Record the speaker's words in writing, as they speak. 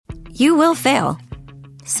You will fail.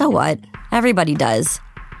 So what? Everybody does.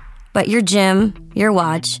 But your gym, your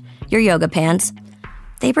watch, your yoga pants,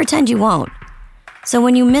 they pretend you won't. So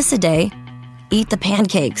when you miss a day, eat the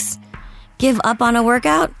pancakes. Give up on a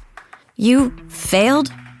workout? You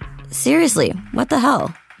failed? Seriously, what the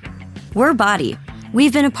hell? We're Body.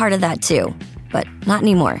 We've been a part of that too, but not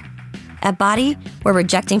anymore. At Body, we're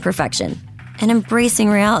rejecting perfection and embracing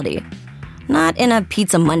reality. Not in a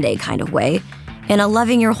Pizza Monday kind of way, in a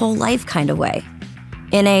loving your whole life kind of way.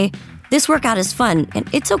 In a, this workout is fun and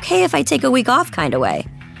it's okay if I take a week off kind of way.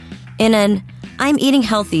 In an, I'm eating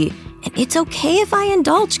healthy and it's okay if I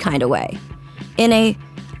indulge kind of way. In a,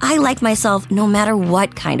 I like myself no matter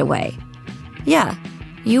what kind of way. Yeah,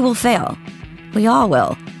 you will fail. We all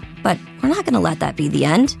will. But we're not going to let that be the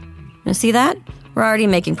end. You see that? We're already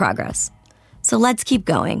making progress. So let's keep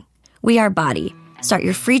going. We are Body. Start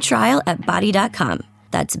your free trial at body.com.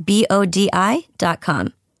 That's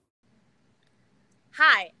BODI.com.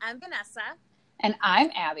 Hi, I'm Vanessa. And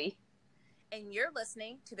I'm Abby. And you're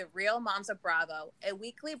listening to The Real Moms of Bravo, a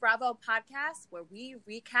weekly Bravo podcast where we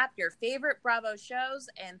recap your favorite Bravo shows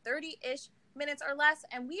in 30-ish minutes or less.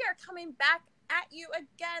 And we are coming back at you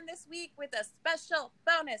again this week with a special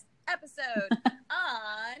bonus episode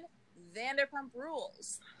on Vanderpump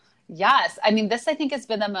Rules. Yes. I mean, this I think has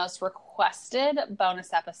been the most requested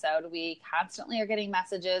bonus episode. We constantly are getting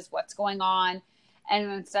messages, what's going on? And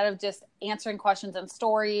instead of just answering questions and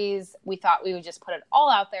stories, we thought we would just put it all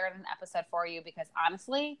out there in an episode for you because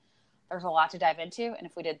honestly, there's a lot to dive into. And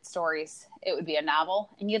if we did stories, it would be a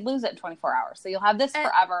novel and you'd lose it in 24 hours. So you'll have this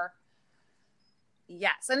forever.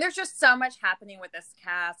 Yes. And there's just so much happening with this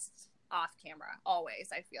cast off camera.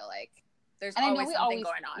 Always, I feel like. There's always something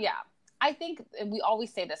going on. Yeah. I think we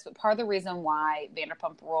always say this, but part of the reason why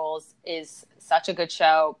Vanderpump Rules is such a good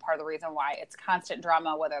show, part of the reason why it's constant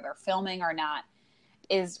drama, whether they're filming or not,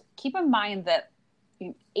 is keep in mind that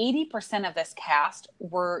 80% of this cast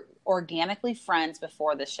were organically friends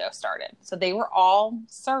before the show started. So they were all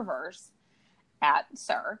servers at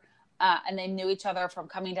SUR, and they knew each other from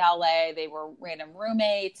coming to LA. They were random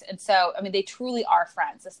roommates. And so, I mean, they truly are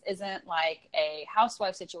friends. This isn't like a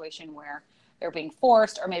housewife situation where they're being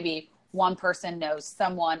forced or maybe one person knows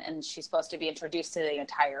someone and she's supposed to be introduced to the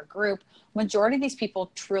entire group. Majority of these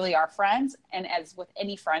people truly are friends. And as with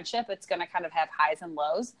any friendship, it's going to kind of have highs and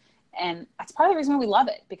lows. And that's part of the reason why we love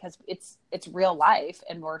it, because it's real life.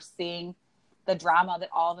 And we're seeing the drama that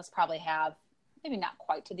all of us probably have, maybe not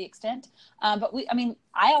quite to the extent. But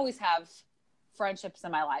I always have friendships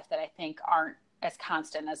in my life that I think aren't as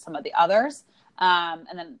constant as some of the others.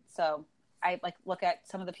 So I look at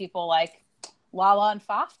some of the people like Lala and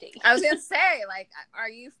Fofty. I was going to say, are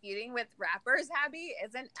you feuding with rappers, Abby?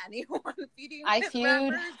 Isn't anyone feuding with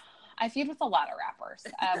rappers? I feud with a lot of rappers.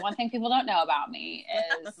 One thing people don't know about me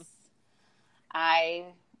is I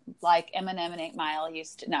like Eminem and 8 Mile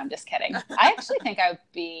no, I'm just kidding. I actually think I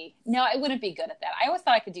wouldn't be good at that. I always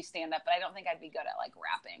thought I could do stand-up, but I don't think I'd be good at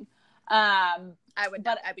rapping.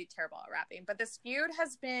 I'd be terrible at rapping. But this feud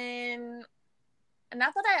has been...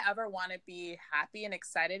 Not that I ever want to be happy and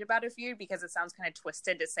excited about a feud, because it sounds kind of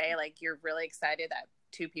twisted to say you're really excited that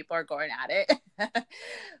two people are going at it.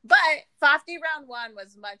 But Fofty round 1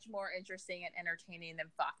 was much more interesting and entertaining than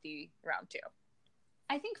Fofty round 2.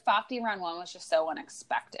 I think Fofty round 1 was just so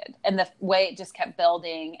unexpected, and the way it just kept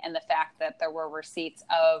building, and the fact that there were receipts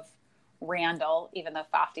of Randall, even though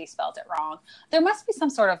Fofty spelled it wrong. There must be some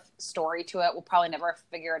sort of story to it. We'll probably never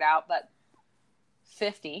figure it out, but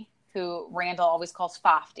 50, who Randall always calls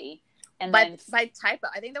Fofty. By typo.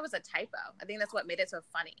 I think that was a typo. I think that's what made it so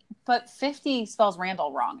funny. But 50 spells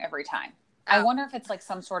Randall wrong every time. Oh. I wonder if it's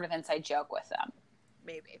some sort of inside joke with them.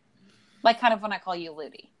 Maybe. Kind of when I call you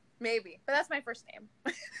Ludi. Maybe. But that's my first name.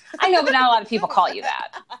 I know, but not a lot of people call you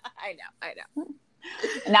that. I know.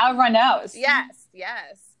 Now everyone knows. Yes.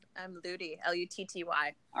 I'm Ludi, Lutty.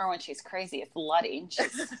 Or when she's crazy, it's Luddy.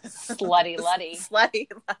 She's slutty Luddy. Slutty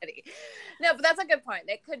Luddy. No, but that's a good point.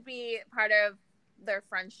 It could be part of their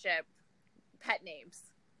friendship pet names.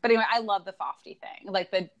 But anyway, I love the Fofty thing.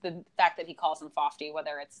 The fact that he calls him Fofty,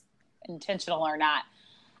 whether it's intentional or not.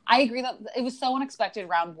 I agree that it was so unexpected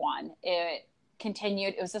round 1. It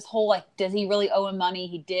continued. It was this whole, does he really owe him money?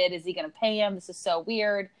 He did. Is he going to pay him? This is so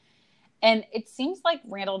weird. And it seems like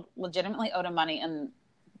Randall legitimately owed him money and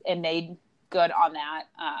made good on that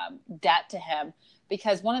debt to him,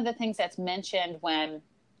 because one of the things that's mentioned when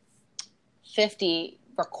 50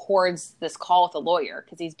 records this call with a lawyer,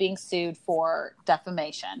 because he's being sued for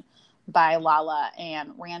defamation by Lala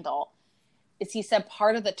and Randall, is he said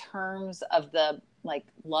part of the terms of the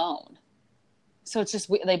loan. So it's just,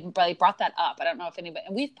 they brought that up. I don't know if anybody,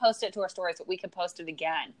 and we've posted it to our stories, but we can post it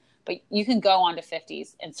again. but you can go onto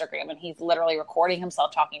 50's Instagram and he's literally recording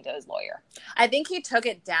himself talking to his lawyer. I think he took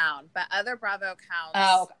it down, but other Bravo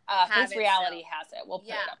accounts. Face Reality has it. We'll put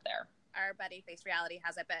it up there. Our buddy Face Reality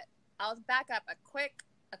has it, but I'll back up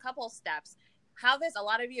a couple steps. A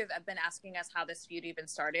lot of you have been asking us how this feud even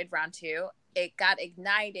started, round 2. It got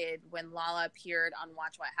ignited when Lala appeared on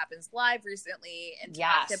Watch What Happens Live recently and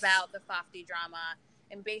talked about the Fafty drama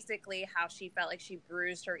and basically how she felt like she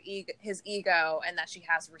bruised his ego and that she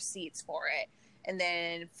has receipts for it. And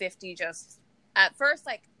then 50 just, at first,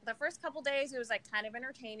 like the first couple days, it was like kind of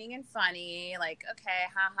entertaining and funny, like, okay,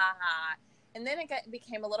 ha ha ha. And then it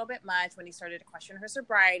became a little bit much when he started to question her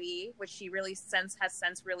sobriety, which she has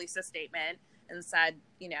since released a statement and said,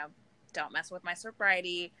 don't mess with my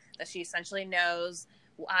sobriety, that she essentially knows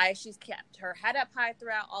why she's kept her head up high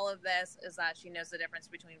throughout all of this is that she knows the difference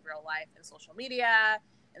between real life and social media,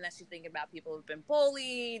 and that she's thinking about people who've been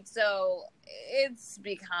bullied. So it's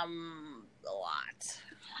become a lot.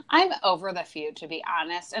 I'm over the feud, to be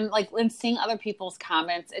honest. And like when seeing other people's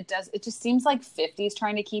comments, it just seems like 50's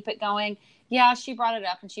trying to keep it going. Yeah, she brought it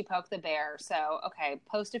up and she poked the bear. So, okay,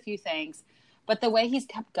 post a few things. But the way he's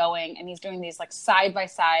kept going and he's doing these like side by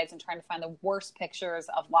sides and trying to find the worst pictures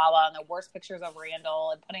of Lala and the worst pictures of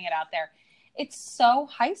Randall and putting it out there, it's so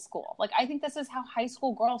high school. Like, I think this is how high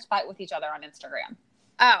school girls fight with each other on Instagram.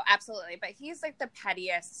 Oh, absolutely. But he's like the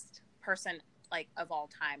pettiest person like of all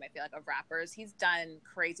time, I feel like, of rappers. He's done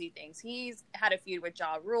crazy things. He's had a feud with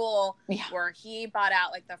Ja Rule where he bought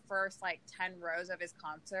out like the first like 10 rows of his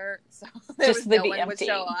concert, so no one would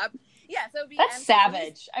show up. Yeah, so that's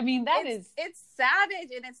savage. I mean, it's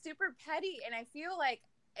savage and it's super petty, and I feel like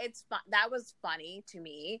it's fun. That was funny to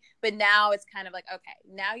me, but now it's kind of like, okay,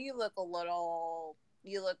 now you look worse.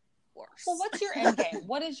 Well, what's your end game?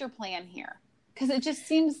 What is your plan here? Because it just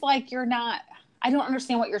seems like you're not. I don't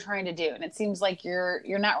understand what you're trying to do, and it seems like you're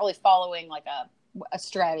not really following like a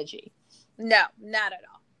strategy. No, not at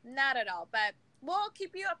all. But we'll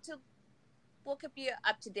keep you up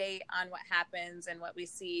to date on what happens and what we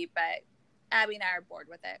see. But Abby and I are bored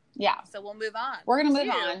with it. Yeah. So we'll move on. We're gonna move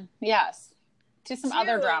on. Yes. To some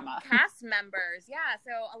other drama. Cast members. Yeah.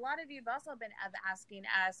 So a lot of you have also been asking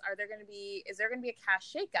us, is there going to be a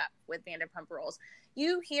cast shakeup with Vanderpump Rules?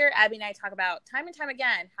 You hear Abby and I talk about time and time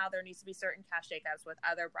again how there needs to be certain cast shakeups with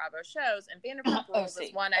other Bravo shows, and Vanderpump Rules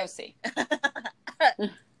is one.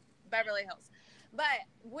 Beverly Hills. But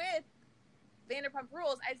with Vanderpump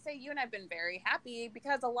Rules, I'd say you and I have been very happy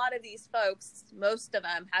because a lot of these folks, most of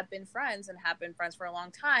them have been friends for a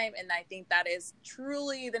long time. And I think that is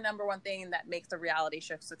truly the number one thing that makes a reality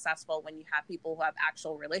show successful, when you have people who have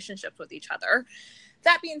actual relationships with each other.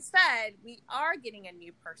 That being said, we are getting a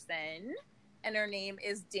new person, and her name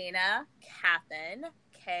is Dana Kathan,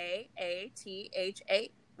 Kathan.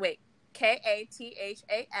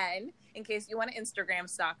 In case you want to Instagram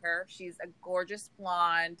stalk her, she's a gorgeous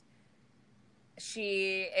blonde.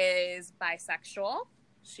 She is bisexual.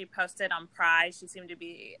 She posted on Pride. She seemed to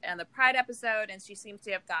be in the Pride episode, and she seems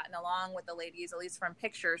to have gotten along with the ladies, at least from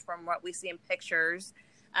what we see in pictures,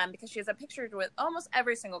 because she has a picture with almost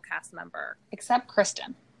every single cast member. Except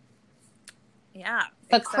Kristen. Yeah.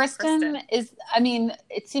 But Kristen is, I mean,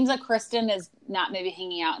 it seems like Kristen is not maybe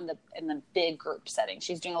hanging out in the big group setting.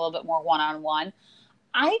 She's doing a little bit more one-on-one.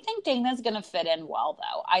 I think Dana's going to fit in well,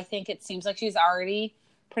 though. I think it seems like she's already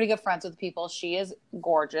pretty good friends with people. She is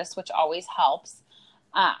gorgeous, which always helps.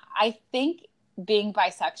 I think being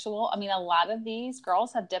bisexual, I mean, a lot of these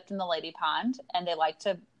girls have dipped in the lady pond and they like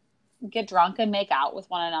to get drunk and make out with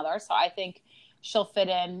one another. So I think she'll fit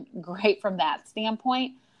in great from that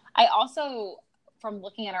standpoint. I also, from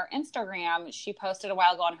looking at her Instagram, she posted a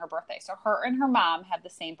while ago on her birthday. So her and her mom had the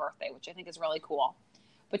same birthday, which I think is really cool.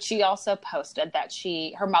 But she also posted that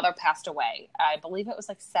her mother passed away. I believe it was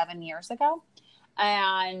like 7 years ago.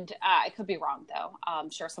 And I could be wrong, though. I'm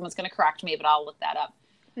sure someone's going to correct me, but I'll look that up.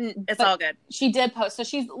 It's all good. She did post. So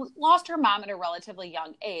she's lost her mom at a relatively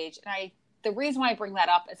young age. And the reason why I bring that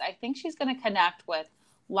up is I think she's going to connect with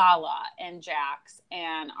Lala and Jax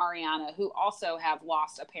and Ariana, who also have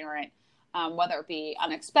lost a parent, whether it be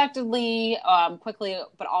unexpectedly, quickly,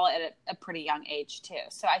 but all at a pretty young age, too.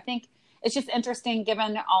 So I think it's just interesting,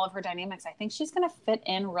 given all of her dynamics. I think she's going to fit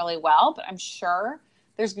in really well, but I'm sure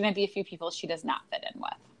there's going to be a few people she does not fit in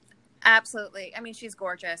with. Absolutely. I mean, she's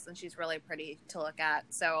gorgeous and she's really pretty to look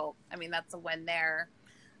at. So, I mean, that's a win there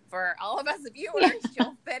for all of us viewers.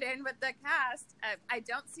 She'll fit in with the cast. I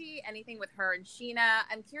don't see anything with her and Sheena.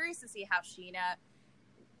 I'm curious to see how Sheena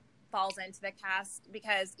falls into the cast,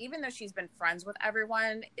 because even though she's been friends with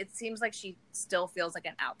everyone, it seems like she still feels like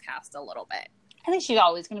an outcast a little bit. I think she's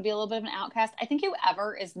always going to be a little bit of an outcast. I think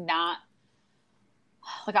whoever is not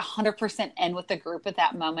like 100% in with the group at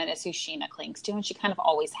that moment is who Sheena clings to, and she kind of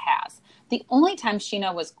always has. The only time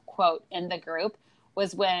Sheena was, quote, in the group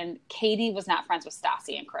was when Katie was not friends with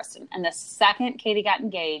Stassi and Kristen. And the second Katie got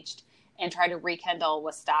engaged and tried to rekindle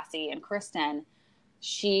with Stassi and Kristen,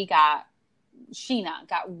 Sheena got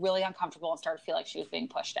really uncomfortable and started to feel like she was being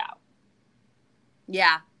pushed out.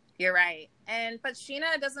 Yeah, you're right. But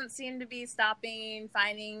Sheena doesn't seem to be stopping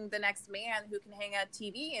finding the next man who can hang a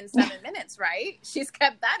TV in 7 minutes, right? She's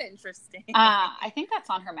kept that interesting. I think that's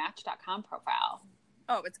on her Match.com profile.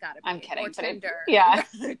 Oh, it's got to be. I'm kidding. Or Tinder. Yeah.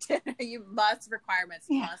 You must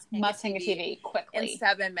hang a TV quickly in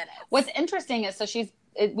 7 minutes. What's interesting is,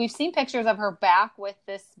 we've seen pictures of her back with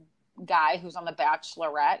this guy who's on The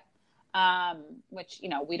Bachelorette, which,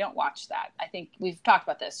 we don't watch that. I think we've talked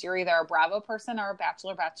about this. You're either a Bravo person or a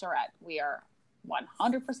Bachelorette. We are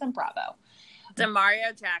 100% Bravo.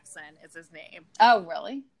 Demario Jackson is his name. Oh,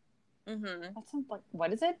 really? Mm-hmm. That sounds like,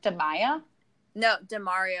 what is it? Demaya? No,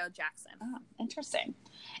 Demario Jackson. Oh, interesting.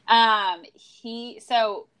 He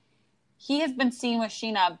has been seen with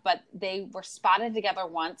Sheena, but they were spotted together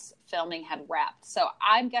once filming had wrapped. So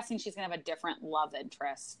I'm guessing she's going to have a different love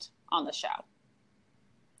interest on the show.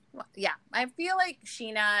 Well, yeah, I feel like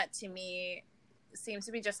Sheena, to me, seems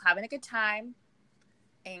to be just having a good time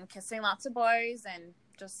and kissing lots of boys and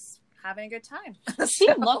just having a good time. She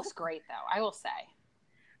looks great, though, I will say.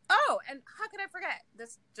 Oh, and how could I forget?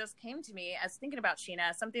 This just came to me as thinking about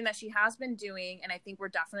Sheena. Something that she has been doing, and I think we're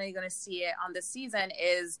definitely going to see it on this season,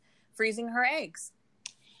 is freezing her eggs.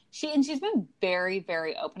 She's been very,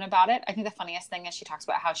 very open about it. I think the funniest thing is she talks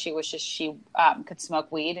about how she wishes she could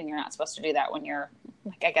smoke weed, and you're not supposed to do that when you're,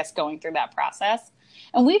 I guess, going through that process.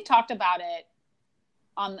 And we've talked about it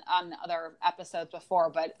on other episodes before,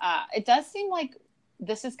 but it does seem like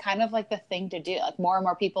this is kind of like the thing to do. Like more and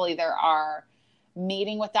more people either are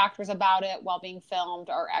meeting with doctors about it while being filmed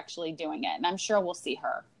or actually doing it. And I'm sure we'll see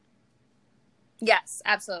her. Yes,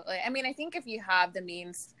 absolutely. I mean, I think if you have the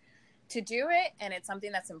means to do it and it's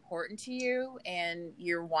something that's important to you and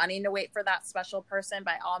you're wanting to wait for that special person,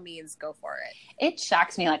 by all means, go for it. It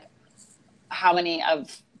shocks me, like, how many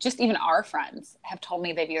of just even our friends have told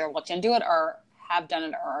me they've either looked into it or have done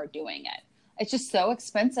it or are doing it. It's just so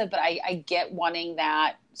expensive, but I get wanting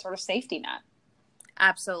that sort of safety net.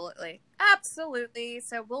 Absolutely.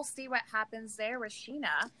 So we'll see what happens there with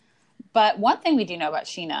Sheena. But one thing we do know about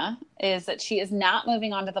Sheena is that she is not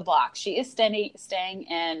moving onto the block. She is staying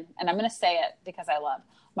in, and I'm going to say it because I love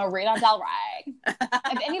Marina Del Rey.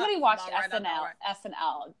 If anybody watched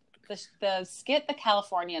SNL, the skit The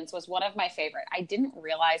Californians was one of my favorite. I didn't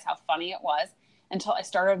realize how funny it was until I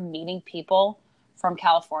started meeting people from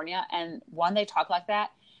California. And one, they talk like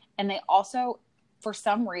that. And they also, for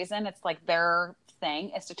some reason, it's like their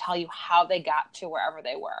thing is to tell you how they got to wherever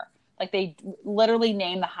they were. Like they literally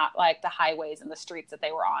name the highways and the streets that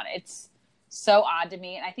they were on. It's so odd to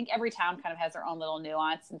me. And I think every town kind of has their own little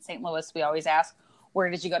nuance. In St. Louis, we always ask, where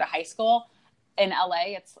did you go to high school? In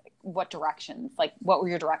LA, it's like, what were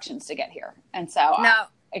your directions to get here? And so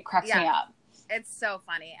it cracks me up. It's so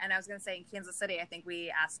funny. And I was going to say, in Kansas City, I think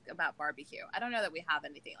we asked about barbecue. I don't know that we have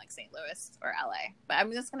anything like St. Louis or LA, but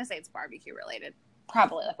I'm just going to say it's barbecue related.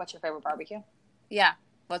 Probably. Like, what's your favorite barbecue? Yeah.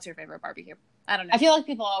 What's your favorite barbecue? I don't know. I feel like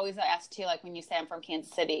people always ask too, like when you say I'm from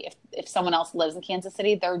Kansas City, if someone else lives in Kansas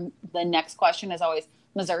City, the next question is always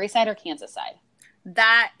Missouri side or Kansas side.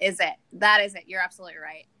 That is it. You're absolutely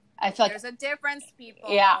right. I feel like there's a difference,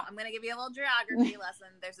 people. Yeah. I'm going to give you a little geography lesson.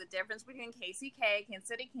 There's a difference between KCK, Kansas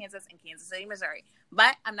City, Kansas, and Kansas City, Missouri.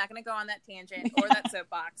 But I'm not going to go on that tangent or that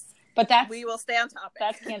soapbox. But we will stay on topic.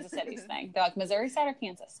 That's Kansas City's thing. They're like Missouri side or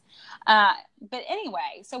Kansas. But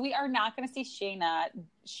anyway, so we are not going to see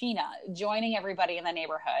Sheena joining everybody in the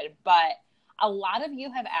neighborhood. But a lot of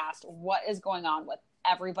you have asked what is going on with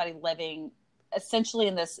everybody living essentially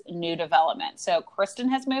in this new development. So Kristen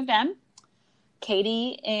has moved in.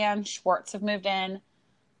 Katie and Schwartz have moved in.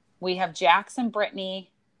 We have Jackson,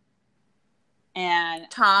 Brittany, and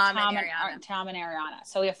Tom and Ariana.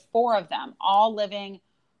 So we have 4 of them all living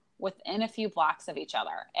within a few blocks of each other.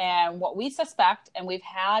 And what we suspect, and we've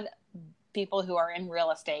had people who are in real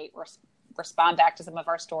estate respond back to some of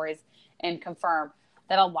our stories and confirm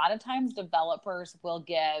that a lot of times developers will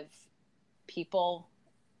give people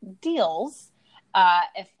deals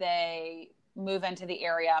if they move into the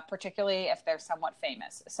area, particularly if they're somewhat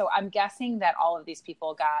famous. So I'm guessing that all of these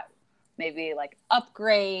people got maybe like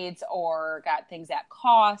upgrades or got things at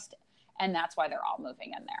cost, and that's why they're all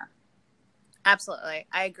moving in there. Absolutely.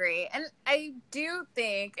 I agree. And I do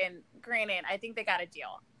think, and granted, I think they got a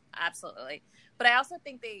deal. Absolutely. But I also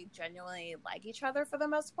think they genuinely like each other for the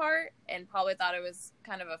most part, and probably thought it was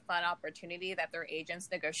kind of a fun opportunity that their agents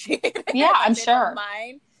negotiated. Yeah, I'm sure.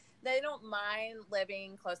 They don't mind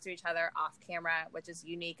living close to each other off camera, which is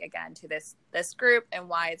unique again to this group, and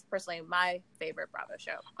why it's personally my favorite Bravo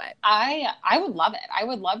show. But I would love it. I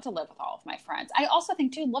would love to live with all of my friends. I also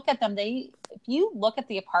think too, look at them. If you look at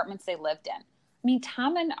the apartments they lived in, I mean,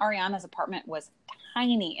 Tom and Ariana's apartment was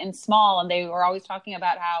tiny and small, and they were always talking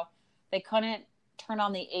about how they couldn't turn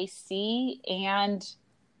on the AC and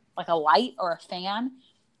like a light or a fan.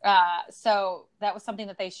 So that was something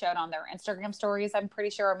that they showed on their Instagram stories, I'm pretty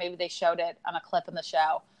sure, or maybe they showed it on a clip in the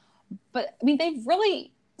show. But I mean, they've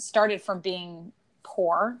really started from being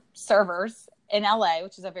poor servers in LA,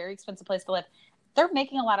 which is a very expensive place to live. They're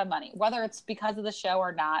making a lot of money, whether it's because of the show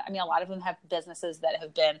or not. I mean, a lot of them have businesses that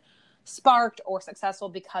have been sparked or successful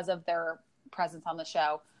because of their presence on the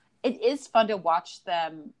show. It is fun to watch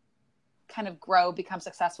them kind of grow, become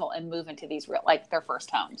successful, and move into these their first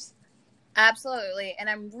homes. Absolutely. And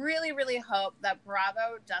I'm really, really hope that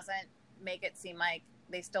Bravo doesn't make it seem like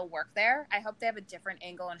they still work there. I hope they have a different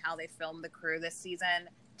angle in how they film the crew this season,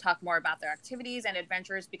 talk more about their activities and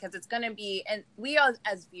adventures, because it's going to be, and we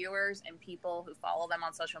as viewers and people who follow them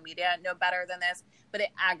on social media know better than this, but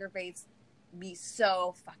it aggravates me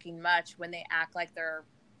so fucking much when they act like they're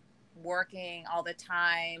working all the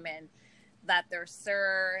time and that their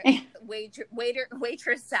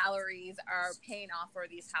waitress salaries are paying off for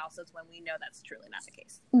these houses when we know that's truly not the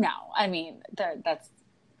case. No, I mean, that's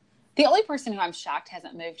the only person who I'm shocked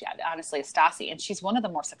hasn't moved yet, honestly, is Stassi, and she's one of the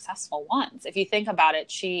more successful ones. If you think about it,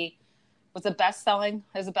 she is a best-selling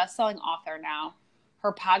author now.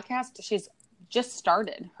 Her podcast, she's just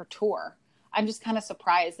started her tour. I'm just kind of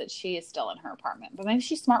surprised that she is still in her apartment, but maybe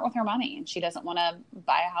she's smart with her money and she doesn't want to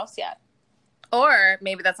buy a house yet. Or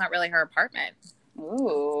maybe that's not really her apartment.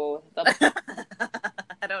 Ooh.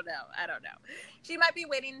 I don't know. She might be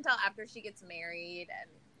waiting until after she gets married, and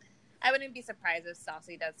I wouldn't be surprised if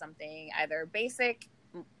Stassi does something either basic,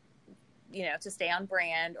 to stay on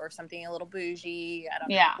brand, or something a little bougie. I don't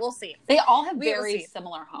know. We'll see. They all have very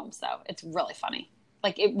similar homes, though. It's really funny.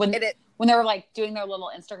 Like when they were like doing their little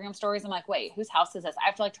Instagram stories, I'm like, wait, whose house is this? I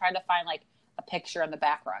have to try to find a picture in the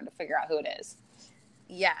background to figure out who it is.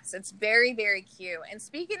 Yes, it's very, very cute. And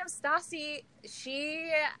speaking of Stassi,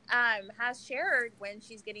 she has shared when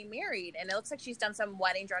she's getting married, and it looks like she's done some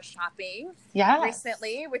wedding dress shopping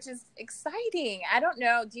recently, which is exciting. I don't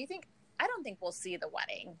know. I don't think we'll see the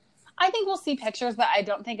wedding. I think we'll see pictures, but I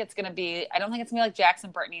don't think it's going to be like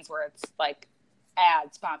Jackson Brittany's, where it's like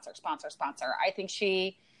ad, sponsor. I think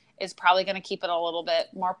she is probably going to keep it a little bit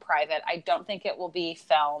more private. I don't think it will be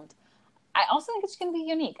filmed. I also think it's going to be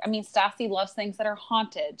unique. I mean, Stassi loves things that are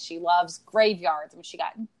haunted. She loves graveyards. I mean, she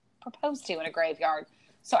got proposed to in a graveyard.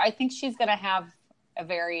 So I think she's going to have a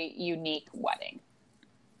very unique wedding.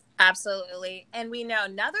 Absolutely. And we know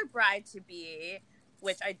another bride-to-be,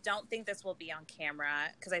 which I don't think this will be on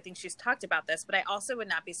camera because I think she's talked about this, but I also would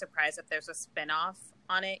not be surprised if there's a spinoff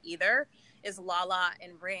on it either, is Lala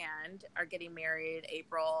and Rand are getting married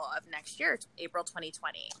April of next year, April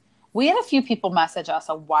 2020. We had a few people message us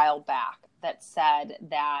a while back that said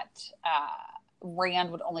that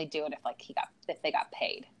Rand would only do it if they got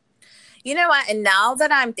paid. You know what? And now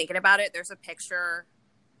that I'm thinking about it, there's a picture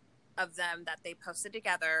of them that they posted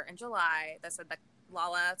together in July that said that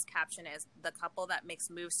Lala's caption is "The couple that makes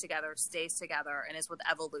moves together stays together and is with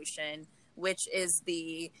Evolution," which is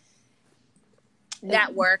the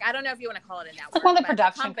network. I don't know if you want to call it a network. Like one of the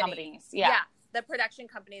production companies. Yeah. The production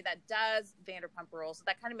company that does Vanderpump Rules. So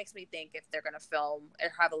that kind of makes me think if they're going to film or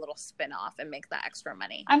have a little spin-off and make that extra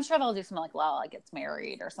money. I'm sure they'll do something like Lala gets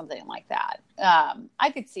married or something like that. I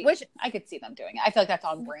could see them doing it. I feel like that's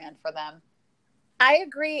on brand for them. I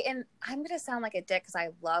agree. And I'm going to sound like a dick because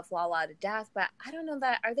I love Lala to death, but I don't know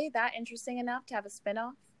are they that interesting enough to have a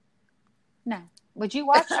spin-off? No. Would you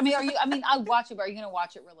watch? I'll watch it, but are you going to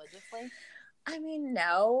watch it religiously? I mean,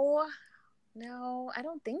 No, I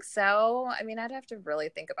don't think so. I mean, I'd have to really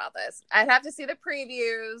think about this. I'd have to see the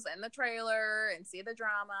previews and the trailer and see the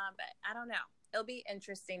drama, but I don't know. It'll be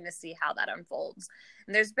interesting to see how that unfolds.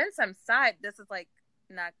 And there's been some this is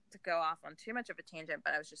not to go off on too much of a tangent,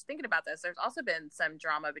 but I was just thinking about this. There's also been some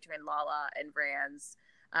drama between Lala and Rand's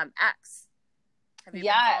ex. Have you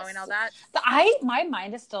been following all that? My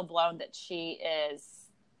mind is still blown that she is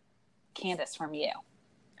Candace from You.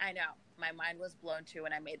 I know. My mind was blown too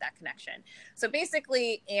when I made that connection. So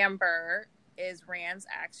basically, Amber is Rand's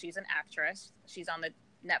ex. She's an actress. She's on the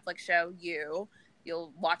Netflix show You.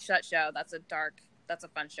 You'll watch that show. That's a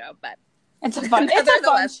fun show. But It's a fun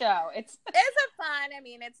show. It's a fun. I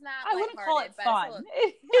mean, it's not. I wouldn't call it fun.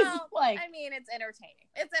 I mean, it's entertaining.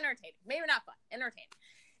 It's entertaining. Maybe not fun. Entertaining.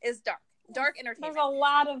 It's dark entertainment. There's a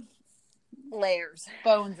lot of layers,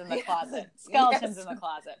 bones in the closet, skeletons in the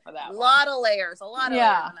closet for that. A lot of layers. A lot of layers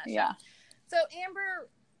on that show. Yeah. So Amber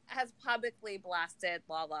has publicly blasted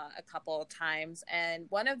Lala a couple of times, and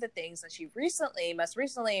one of the things that she most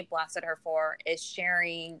recently blasted her for is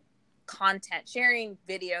sharing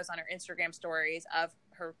videos on her Instagram stories of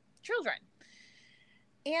her children.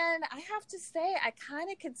 And I have to say, I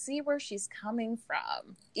kind of could see where she's coming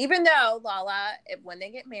from. Even though Lala, when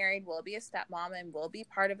they get married, will be a stepmom and will be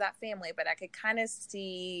part of that family, but I could kind of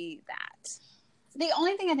see that. The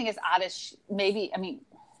only thing I think is odd is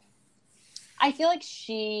I feel like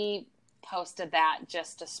she posted that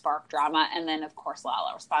just to spark drama. And then, of course,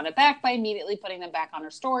 Lala responded back by immediately putting them back on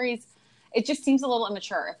her stories. It just seems a little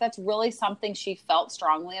immature. If that's really something she felt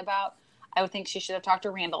strongly about, I would think she should have talked to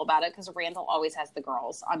Randall about it, because Randall always has the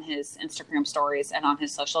girls on his Instagram stories and on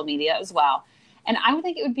his social media as well. And I would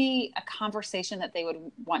think it would be a conversation that they would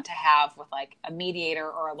want to have with like a mediator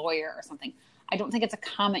or a lawyer or something. I don't think it's a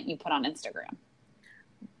comment you put on Instagram.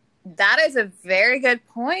 That is a very good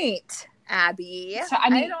point, Abby. So, I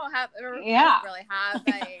don't really have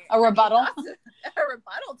a rebuttal. A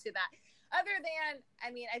rebuttal to that. Other than,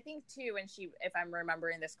 I think too, if I'm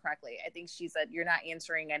remembering this correctly, I think she said, you're not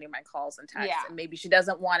answering any of my calls and texts. Yeah. And maybe she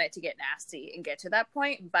doesn't want it to get nasty and get to that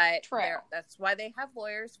point. But that's why they have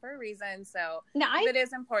lawyers for a reason. So if it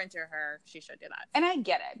is important to her, she should do that. And I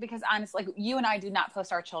get it, because honestly, you and I do not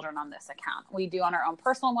post our children on this account. We do on our own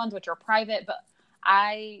personal ones, which are private. But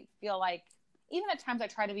I feel like even at times I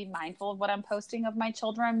try to be mindful of what I'm posting of my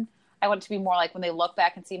children. I want it to be more like when they look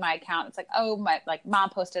back and see my account, it's like, oh, my mom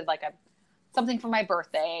posted something for my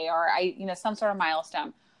birthday or some sort of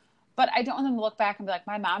milestone. But I don't want them to look back and be like,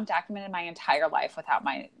 my mom documented my entire life without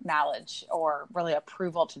my knowledge or really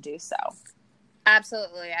approval to do so.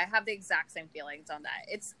 Absolutely. I have the exact same feelings on that.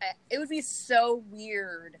 It would be so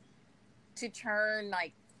weird to turn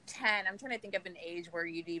 10. I'm trying to think of an age where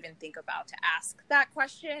you'd even think about to ask that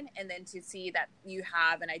question, and then to see that you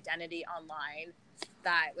have an identity online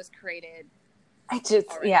that was created.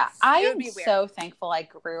 I am so thankful I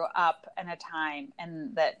grew up in a time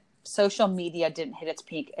and that social media didn't hit its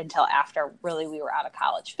peak until after really we were out of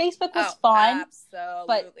college. Facebook was fun, absolutely,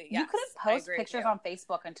 but you couldn't post pictures on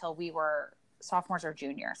Facebook until we were sophomores or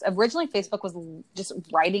juniors. Originally, Facebook was just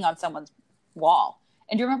writing on someone's wall.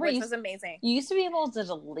 And do you remember? Which was amazing. You used to be able to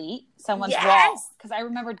delete someone's wall, because I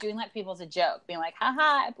remember doing that to people as a joke, being like,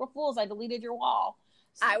 "Haha, April Fools! I deleted your wall."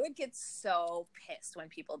 So, I would get so pissed when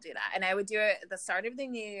people do that. And I would do it at the start of the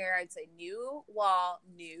new year. I'd say, new wall,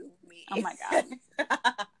 new me. Oh my God.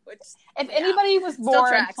 If anybody was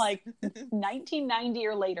born 1990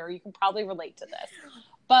 or later, you can probably relate to this.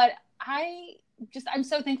 But I'm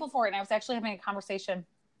so thankful for it. And I was actually having a conversation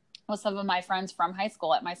with some of my friends from high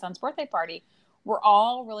school at my son's birthday party. We're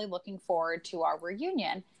all really looking forward to our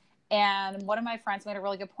reunion. And one of my friends made a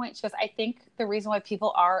really good point. She goes, I think the reason why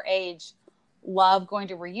people our age love going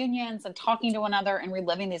to reunions and talking to one another and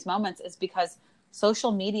reliving these moments is because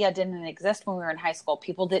social media didn't exist when we were in high school.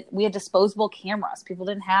 We had disposable cameras. People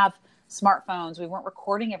didn't have smartphones. We weren't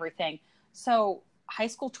recording everything. So high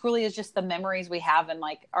school truly is just the memories we have in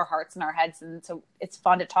our hearts and our heads. And so it's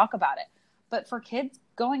fun to talk about it. But for kids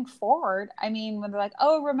going forward, when they're like,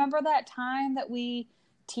 oh, remember that time that we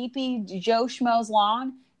teepeed Joe Schmo's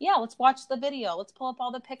lawn? Yeah, let's watch the video. Let's pull up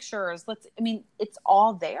all the pictures. It's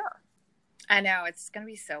all there. I know. It's going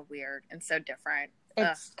to be so weird and so different.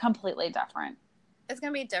 It's completely different. It's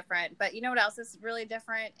going to be different. But you know what else is really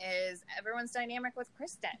different is everyone's dynamic with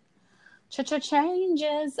Kristen.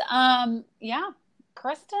 Changes.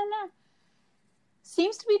 Kristen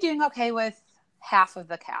seems to be doing okay with half of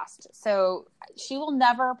the cast. So she will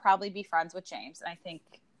never probably be friends with James. And I think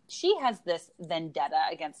she has this vendetta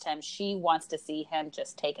against him. She wants to see him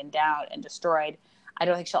just taken down and destroyed. I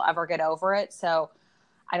don't think she'll ever get over it. So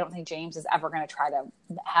I don't think James is ever going to try to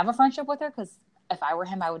have a friendship with her, because if I were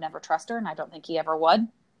him, I would never trust her, and I don't think he ever would.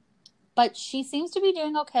 But she seems to be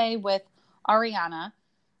doing okay with Ariana,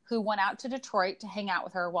 who went out to Detroit to hang out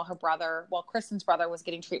with her while Kristen's brother was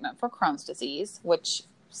getting treatment for Crohn's disease, which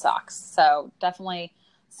sucks. So definitely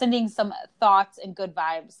sending some thoughts and good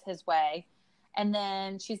vibes his way. And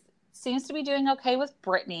then she seems to be doing okay with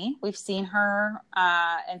Brittany. We've seen her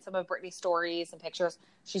in some of Brittany's stories and pictures.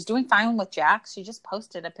 She's doing fine with Jax. She just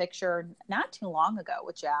posted a picture not too long ago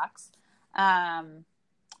with Jax.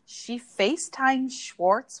 She FaceTimed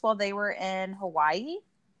Schwartz while they were in Hawaii,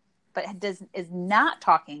 but is not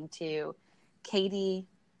talking to Katie,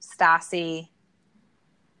 Stassi,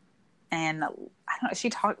 And I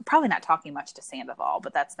don't know, probably not talking much to Sandoval,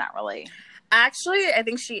 but that's not really. Actually, I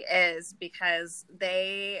think she is, because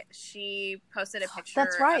she posted a picture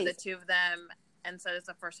That's right. of the two of them and said it's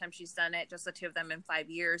the first time she's done it, just the two of them in 5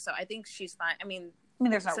 years. So I think she's fine. I mean,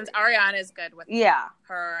 there's no since reason. Ariana is good with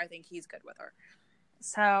her, I think he's good with her.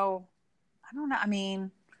 So I don't know. I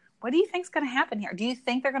mean, what do you think's going to happen here? Do you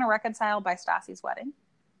think they're going to reconcile by Stassi's wedding?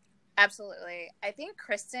 Absolutely. I think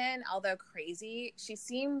Kristen, although crazy, she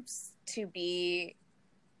seems to be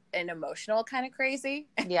an emotional kind of crazy.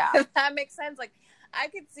 Yeah. If that makes sense. Like, I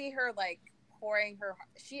could see her like pouring her.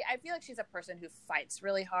 I feel like she's a person who fights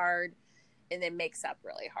really hard and then makes up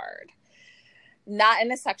really hard. Not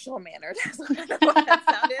in a sexual manner. That's what that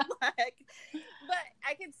sounded like. But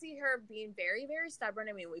I could see her being very, very stubborn.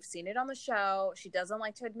 I mean, we've seen it on the show. She doesn't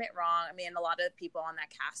like to admit wrong. I mean, a lot of people on that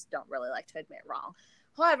cast don't really like to admit wrong.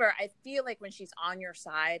 However, I feel like when she's on your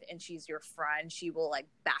side and she's your friend, she will like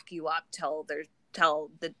back you up till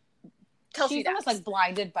she's almost like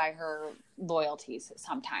blinded by her loyalties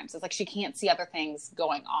sometimes. It's like she can't see other things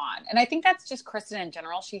going on. And I think that's just Kristen in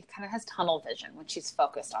general. She kind of has tunnel vision when she's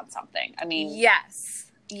focused on something. I mean,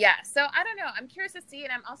 yes. So I don't know. I'm curious to see.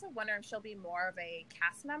 And I'm also wondering if she'll be more of a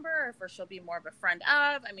cast member or if she'll be more of a friend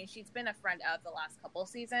of. I mean, she's been a friend of the last couple of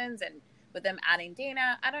seasons, and with them adding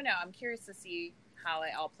Dana, I don't know. I'm curious to see how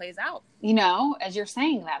it all plays out. You know, as you're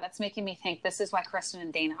saying that's making me think this is why Kristen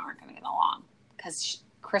and Dana aren't going to get along, because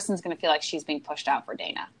Kristen's going to feel like she's being pushed out for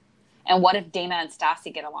Dana. And what if Dana and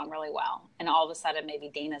Stassi get along really well, and all of a sudden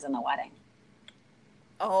maybe Dana's in the wedding?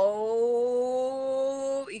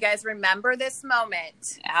 Oh, you guys remember this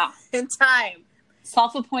moment? Yeah. In time.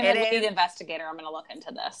 Self-appointed lead investigator. I'm going to look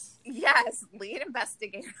into this. Yes, lead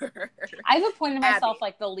investigator. I've appointed myself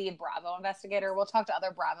like the lead Bravo investigator. We'll talk to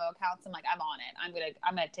other Bravo accounts. I'm like, I'm on it.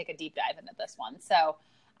 I'm gonna take a deep dive into this one. So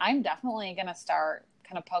I'm definitely gonna start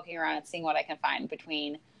kind of poking around and seeing what I can find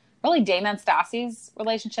between really Dana and Stassi's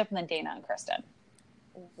relationship and then Dana and Kristen.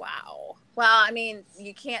 Wow. Well, I mean,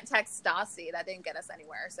 you can't text Stassi. That didn't get us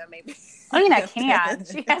anywhere. So maybe. I mean, I can.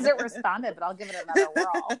 She hasn't responded, but I'll give it another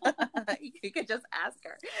whirl. You could just ask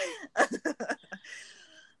her.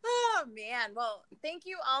 Oh, man. Well, thank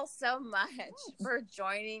you all so much for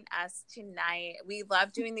joining us tonight. We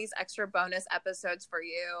love doing these extra bonus episodes for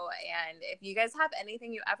you. And if you guys have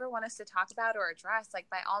anything you ever want us to talk about or address, like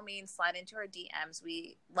by all means, slide into our DMs.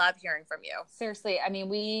 We love hearing from you. Seriously. I mean,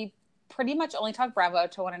 we pretty much only talk Bravo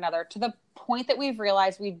to one another to the point that we've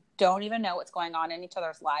realized we don't even know what's going on in each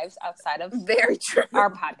other's lives outside of very true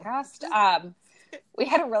our podcast. We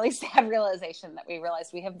had a really sad realization that we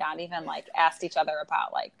realized we have not even like asked each other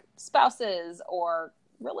about like spouses or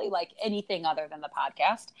really like anything other than the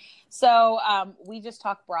podcast. So we just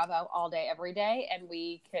talk Bravo all day, every day, and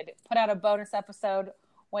we could put out a bonus episode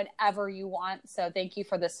whenever you want. So thank you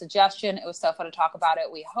for the suggestion. It was so fun to talk about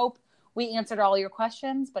it. We hope we answered all your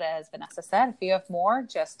questions, but as Vanessa said, if you have more,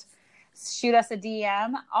 just shoot us a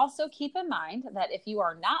DM. Also, keep in mind that if you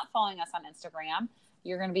are not following us on Instagram,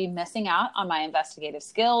 you're going to be missing out on my investigative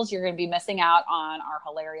skills. You're going to be missing out on our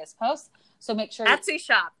hilarious posts. So make sure Etsy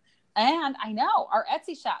shop. And I know, our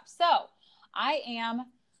Etsy shop. So I am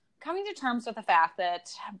coming to terms with the fact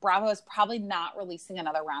that Bravo is probably not releasing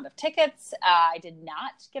another round of tickets. I did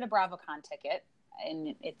not get a BravoCon ticket,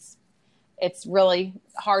 and it's really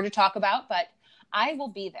hard to talk about, but I will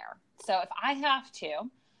be there. So if I have to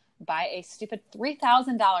buy a stupid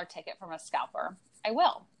 $3,000 ticket from a scalper, I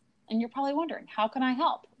will. And you're probably wondering, how can I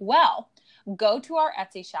help? Well, go to our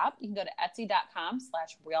Etsy shop. You can go to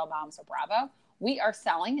etsy.com/realmomsofbravo. We are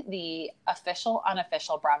selling the official,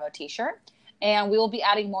 unofficial Bravo t-shirt, and we will be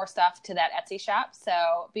adding more stuff to that Etsy shop.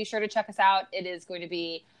 So be sure to check us out. It is going to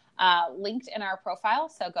be linked in our profile.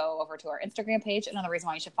 So go over to our Instagram page. Another reason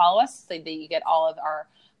why you should follow us, so that you get all of our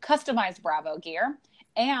customized Bravo gear.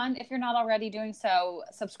 And if you're not already doing so,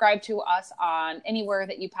 subscribe to us on anywhere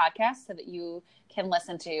that you podcast so that you can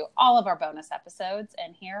listen to all of our bonus episodes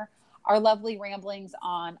and hear our lovely ramblings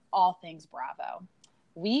on all things Bravo.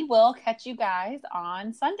 We will catch you guys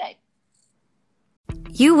on Sunday.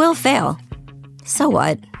 You will fail. So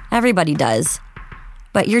what? Everybody does.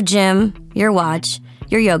 But your gym, your watch,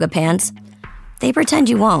 your yoga pants, they pretend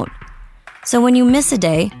you won't. So when you miss a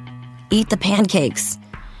day, eat the pancakes.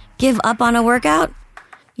 Give up on a workout?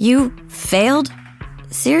 You failed?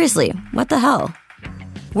 Seriously, what the hell?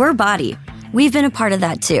 We're Body. We've been a part of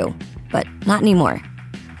that too, but not anymore.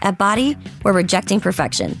 At Body, we're rejecting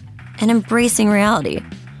perfection and embracing reality.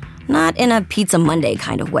 Not in a Pizza Monday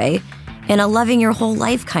kind of way, in a loving your whole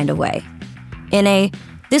life kind of way. In a,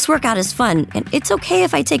 this workout is fun and it's okay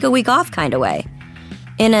if I take a week off kind of way.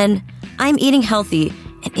 In an, I'm eating healthy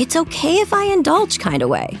and it's okay if I indulge kind of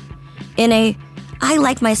way. in a I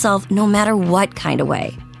like myself no matter what kind of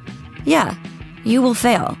way. Yeah, you will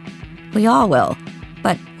fail. We all will.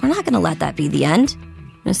 But we're not going to let that be the end.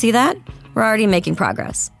 You see that? We're already making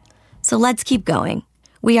progress. So let's keep going.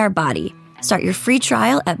 We are Body. Start your free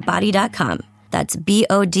trial at body.com. That's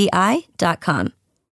BODI.com.